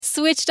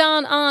Switched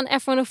on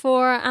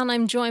F104, and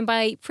I'm joined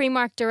by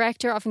Primark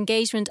Director of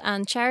Engagement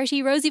and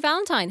Charity, Rosie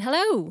Valentine.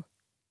 Hello.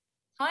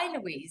 Hi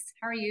Louise,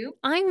 how are you?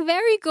 I'm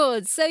very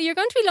good. So you're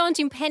going to be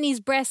launching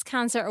Penneys breast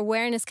cancer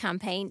awareness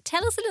campaign.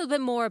 Tell us a little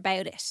bit more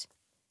about it.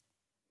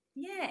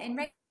 Yeah, in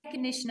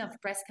recognition of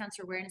Breast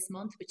Cancer Awareness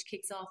Month, which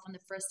kicks off on the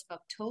 1st of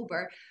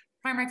October,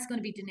 Primark's going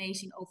to be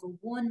donating over €1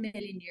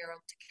 million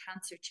to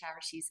cancer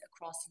charities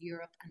across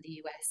Europe and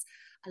the US,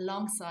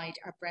 alongside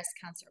our breast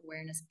cancer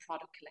awareness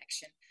product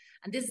collection.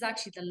 And this is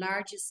actually the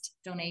largest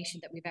donation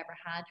that we've ever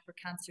had for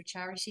cancer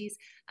charities.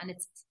 And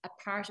it's a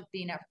part of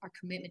being our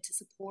commitment to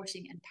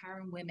supporting and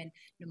empowering women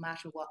no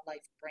matter what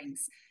life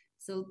brings.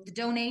 So the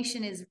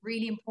donation is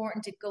really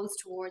important. It goes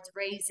towards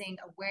raising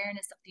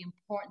awareness of the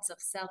importance of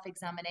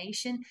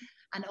self-examination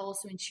and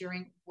also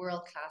ensuring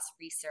world-class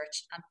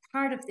research. And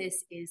part of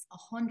this is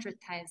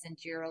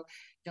 €100,000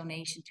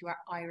 donation to our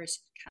Irish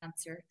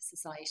Cancer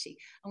Society.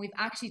 And we've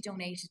actually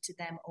donated to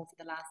them over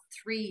the last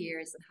 3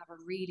 years and have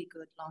a really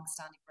good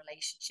long-standing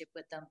relationship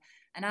with them.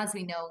 And as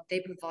we know, they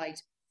provide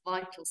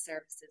vital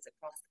services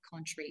across the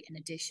country in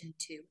addition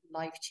to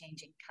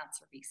life-changing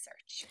cancer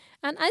research.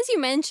 And as you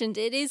mentioned,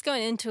 it is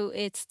going into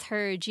its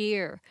 3rd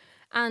year.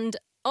 And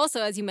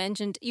also, as you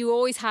mentioned, you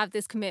always have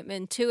this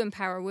commitment to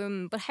empower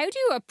women. But how do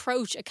you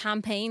approach a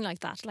campaign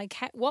like that? Like,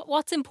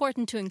 what's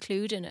important to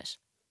include in it?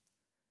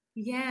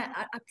 Yeah,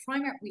 at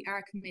Primark, we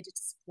are committed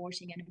to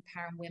supporting and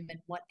empowering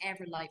women,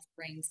 whatever life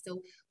brings.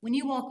 So when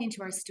you walk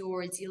into our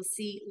stores, you'll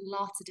see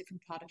lots of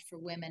different products for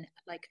women,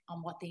 like on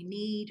what they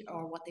need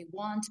or what they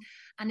want.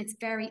 And it's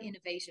very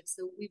innovative.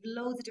 So we've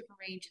loads of different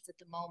ranges at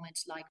the moment,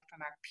 like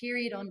from our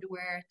period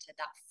underwear to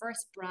that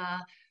first bra,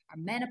 our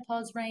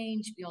menopause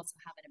range. We also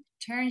have a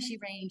maternity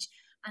range,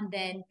 and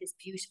then this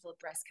beautiful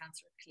breast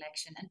cancer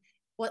collection. And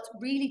what's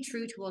really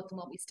true to us and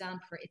what we stand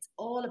for, it's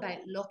all about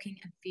looking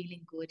and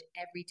feeling good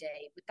every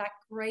day with that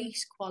great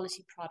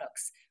quality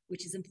products,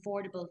 which is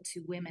affordable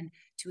to women,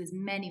 to as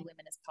many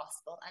women as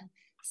possible. And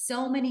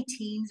so many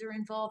teams are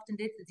involved in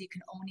this, as you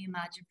can only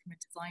imagine from a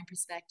design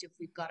perspective.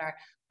 We've got our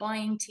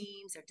buying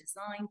teams, our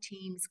design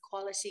teams,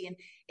 quality, and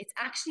it's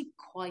actually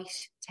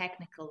quite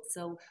technical.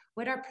 So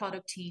with our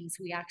product teams,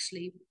 we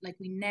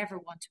never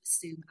want to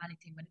assume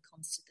anything when it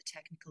comes to the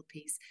technical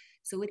piece.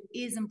 So it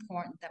is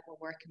important that we're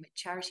working with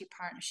charity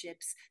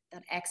partnerships,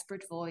 that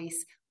expert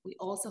voice. We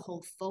also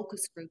hold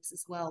focus groups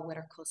as well with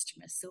our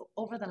customers. So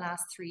over the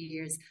last 3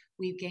 years,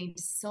 we've gained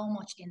so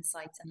much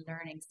insights and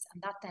learnings,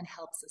 and that then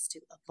helps us to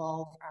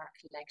evolve our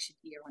collection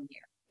year on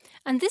year.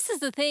 And this is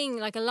the thing,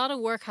 like a lot of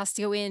work has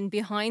to go in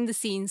behind the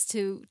scenes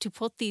to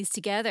put these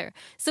together.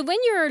 So when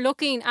you're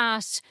looking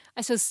at,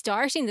 I suppose,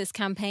 starting this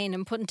campaign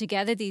and putting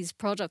together these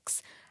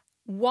products,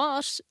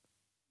 what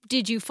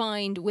did you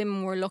find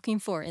women were looking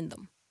for in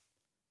them?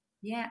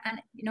 Yeah, and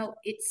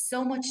it's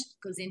so much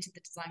goes into the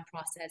design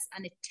process,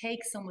 and it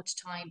takes so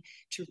much time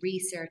to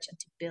research and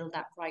to build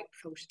that right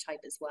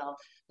prototype as well.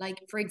 Like,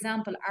 for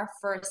example, our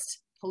first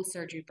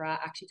post-surgery bra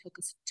actually took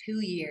us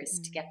 2 years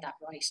to get that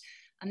right.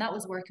 And that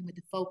was working with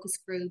the focus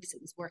groups.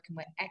 It was working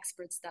with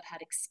experts that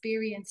had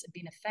experience and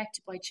been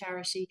affected by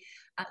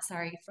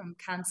from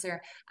cancer,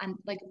 and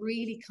like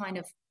really kind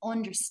of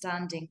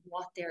understanding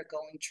what they're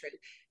going through.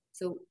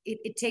 So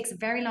it takes a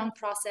very long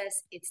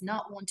process. It's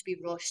not one to be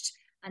rushed.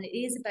 And it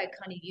is about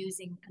kind of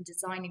using and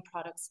designing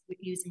products with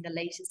using the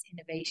latest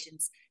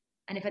innovations.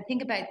 And if I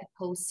think about the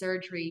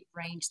post-surgery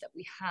range that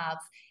we have,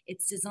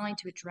 it's designed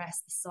to address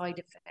the side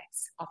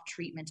effects of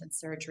treatment and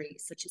surgery,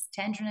 such as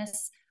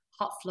tenderness,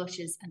 hot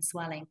flushes, and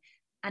swelling.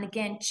 And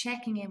again,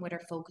 checking in with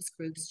our focus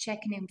groups,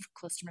 checking in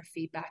for customer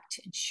feedback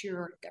to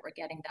ensure that we're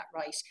getting that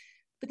right.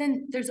 But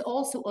then there's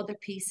also other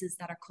pieces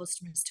that our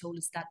customers told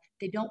us that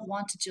they don't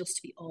want to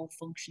just be all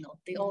functional.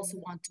 They also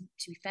want to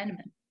be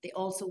feminine. They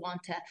also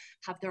want to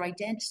have their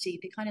identity.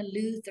 They kind of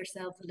lose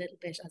themselves a little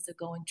bit as they're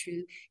going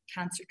through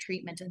cancer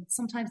treatment. And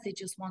sometimes they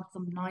just want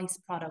some nice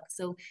products.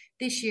 So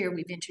this year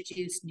we've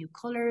introduced new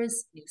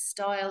colors, new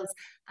styles,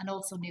 and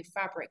also new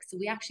fabrics. So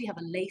we actually have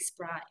a lace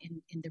bra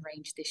in the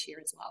range this year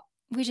as well.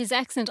 Which is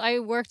excellent. I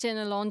worked in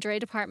a lingerie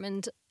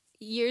department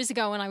years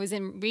ago when I was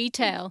in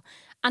retail,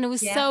 and it was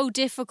so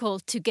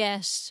difficult to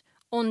get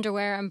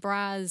underwear and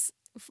bras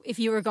if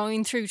you were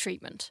going through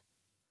treatment.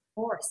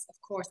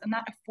 Of course. And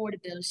that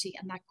affordability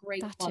and that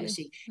great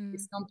quality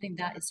is something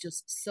that is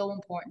just so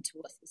important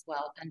to us as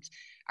well. And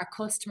our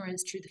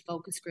customers through the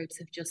focus groups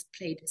have just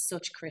played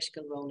such a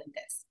critical role in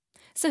this.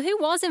 So who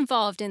was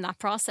involved in that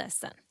process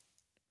then?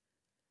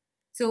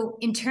 So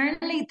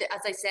internally,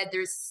 as I said,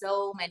 there's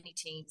so many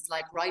teams,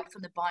 like right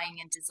from the buying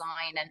and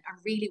design, and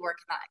really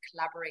working that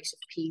collaborative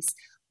piece.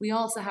 We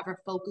also have our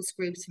focus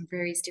groups from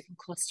various different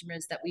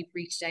customers that we've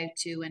reached out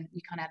to, and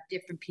we kind of have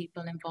different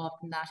people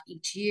involved in that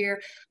each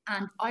year.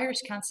 And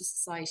Irish Cancer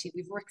Society,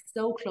 we've worked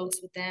so close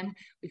with them.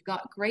 We've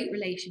got a great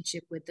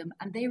relationship with them,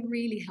 and they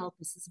really help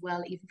us as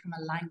well, even from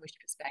a language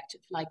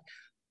perspective. Like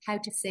how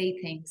to say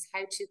things,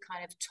 how to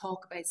kind of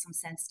talk about some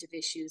sensitive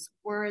issues,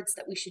 words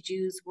that we should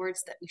use,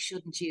 words that we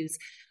shouldn't use.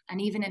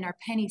 And even in our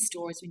Penneys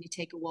stores, when you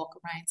take a walk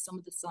around, some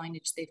of the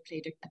signage, they've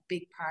played a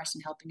big part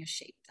in helping us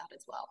shape that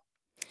as well.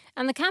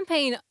 And the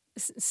campaign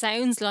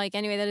sounds like,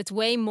 anyway, that it's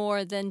way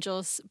more than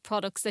just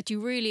products, that you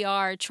really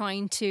are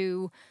trying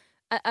to,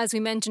 as we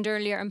mentioned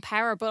earlier,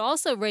 empower, but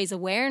also raise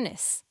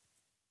awareness.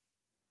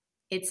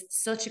 It's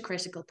such a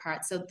critical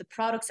part. So the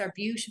products are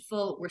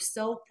beautiful. We're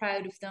so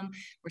proud of them.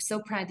 We're so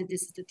proud that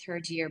this is the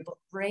third year, but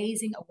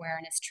raising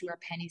awareness through our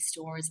Penneys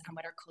stores and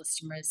with our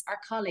customers, our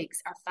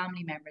colleagues, our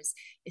family members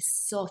is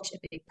such a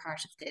big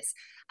part of this.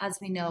 As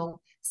we know,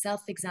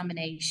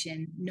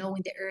 self-examination,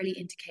 knowing the early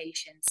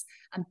indications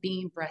and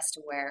being breast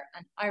aware.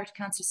 And Irish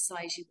Cancer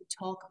Society would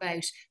talk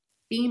about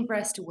being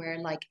breast aware,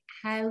 like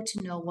how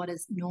to know what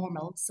is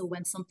normal. So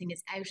when something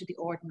is out of the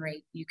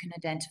ordinary, you can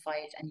identify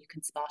it and you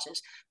can spot it.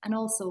 And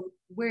also,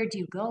 where do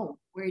you go?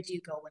 Where do you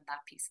go in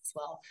that piece as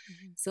well?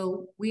 Mm-hmm.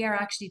 So we are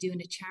actually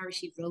doing a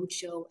charity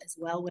roadshow as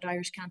well with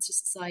Irish Cancer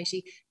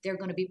Society. They're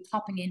going to be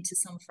popping into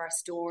some of our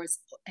stores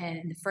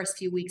in the first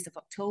few weeks of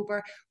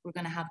October. We're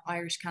going to have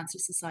Irish Cancer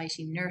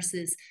Society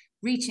nurses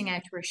reaching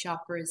out to our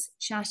shoppers,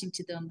 chatting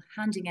to them,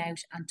 handing out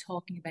and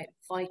talking about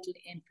vital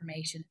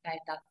information about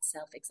that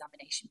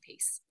self-examination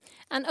piece.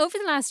 And over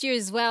the last year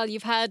as well,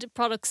 you've had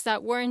products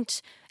that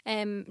weren't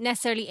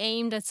necessarily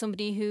aimed at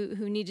somebody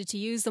who needed to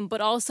use them,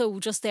 but also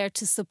just there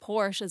to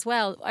support as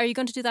well. Are you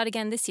going to do that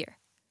again this year?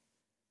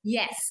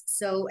 Yes.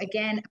 So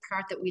again, a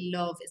part that we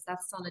love is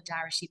that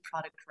solidarity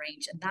product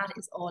range, and that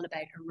is all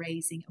about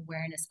raising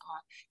awareness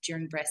on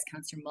during Breast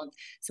Cancer Month.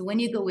 So when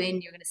you go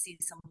in, you're going to see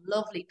some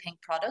lovely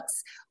pink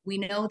products. We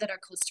know that our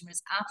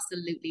customers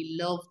absolutely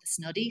love the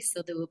snuddy,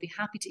 so they will be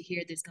happy to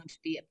hear there's going to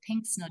be a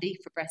pink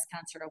snuddy for breast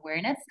cancer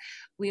awareness.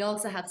 We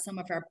also have some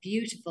of our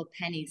beautiful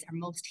Penneys, our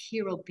most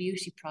hero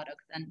beauty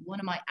products, and one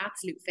of my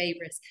absolute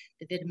favorites,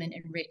 the vitamin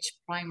enriched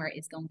primer,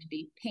 is going to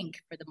be pink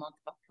for the month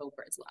of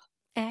October as well.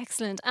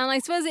 Excellent. And I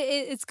suppose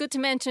it's good to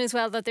mention as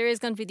well that there is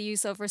going to be the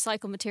use of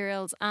recycled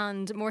materials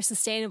and more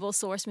sustainable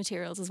source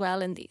materials as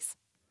well in these.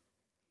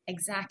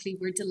 Exactly.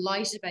 We're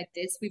delighted about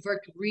this. We've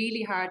worked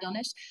really hard on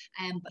it.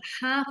 But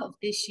half of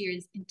this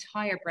year's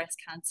entire breast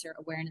cancer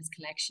awareness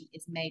collection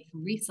is made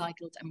from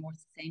recycled and more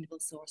sustainable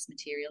source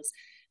materials.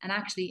 And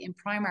actually in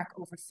Primark,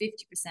 over 50%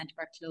 of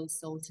our clothes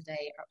sold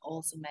today are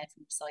also made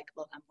from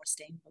recyclable and more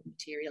sustainable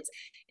materials.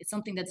 It's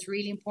something that's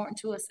really important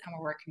to us, and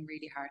we're working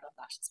really hard on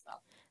that as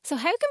well. So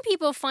how can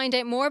people find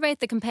out more about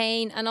the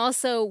campaign and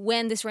also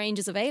when this range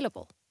is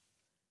available?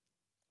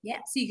 Yeah,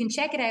 so you can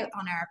check it out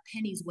on our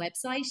Penneys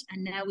website,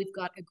 and now we've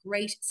got a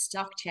great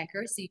stock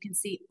checker, so you can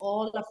see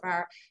all of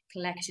our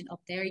collection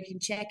up there. You can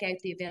check out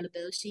the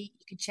availability,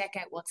 you can check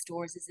out what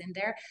stores is in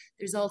there.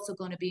 There's also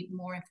going to be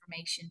more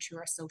information through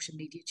our social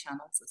media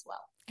channels as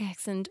well.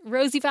 Excellent.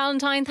 Rosie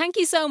Valentine, thank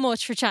you so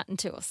much for chatting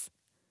to us.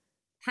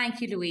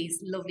 Thank you, Louise.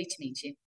 Lovely to meet you.